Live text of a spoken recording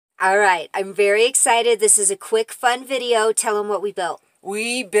All right, I'm very excited. This is a quick, fun video. Tell them what we built.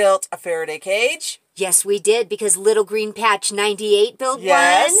 We built a Faraday cage. Yes, we did, because Little Green Patch 98 built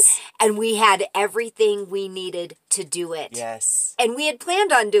one, and we had everything we needed to do it. Yes. And we had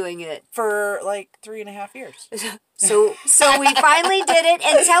planned on doing it. For like 3.5 years. So we finally did it,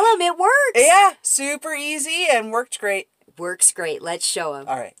 and tell them it works. Yeah, super easy and worked great. Works great. Let's show them.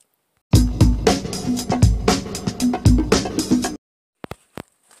 All right.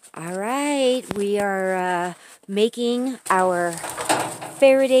 All right, we are making our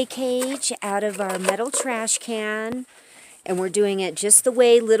Faraday cage out of our metal trash can, and we're doing it just the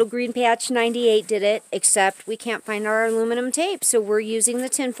way Little Green Patch 98 did it, except we can't find our aluminum tape, so we're using the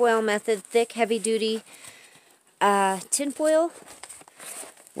tinfoil method, thick, heavy-duty tinfoil.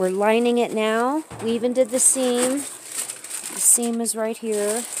 We're lining it now. We even did the seam. The seam is right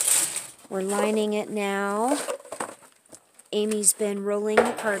here. We're lining it now. Amy's been rolling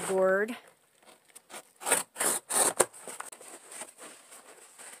the cardboard.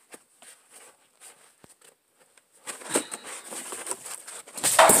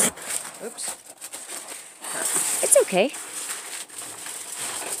 Oops. It's okay.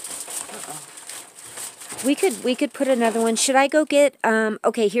 We could put another one. Should I go get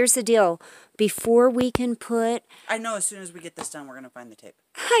okay, here's the deal. Before we can put I know as soon as we get this done we're gonna find the tape.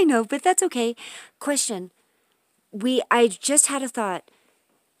 I know, but that's okay. Question. I just had a thought.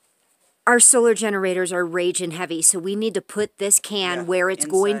 Our solar generators are raging heavy, so we need to put this can where it's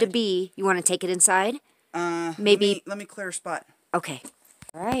going to be. You want to take it inside? Maybe. Let me clear a spot. Okay.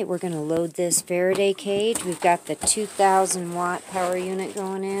 All right, we're going to load this Faraday cage. We've got the 2,000 watt power unit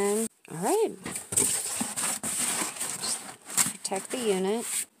going in. All right. Just protect the unit.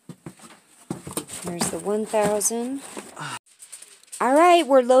 There's the 1,000. All right,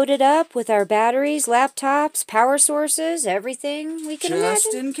 we're loaded up with our batteries, laptops, power sources, everything we can imagine.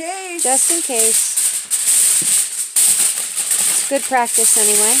 Just in case. Just in case. It's good practice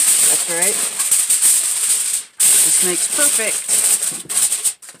anyway. That's right. This makes perfect.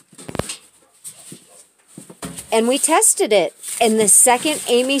 And we tested it. And the second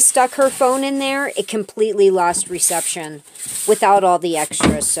Amy stuck her phone in there, it completely lost reception without all the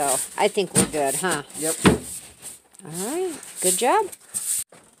extras. So I think we're good, huh? Yep. All right, good job.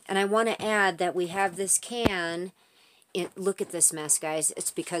 And I want to add that we have this can. Look at this mess, guys. It's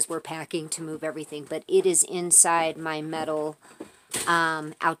because we're packing to move everything, but it is inside my metal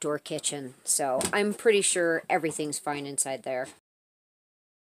outdoor kitchen. So I'm pretty sure everything's fine inside there.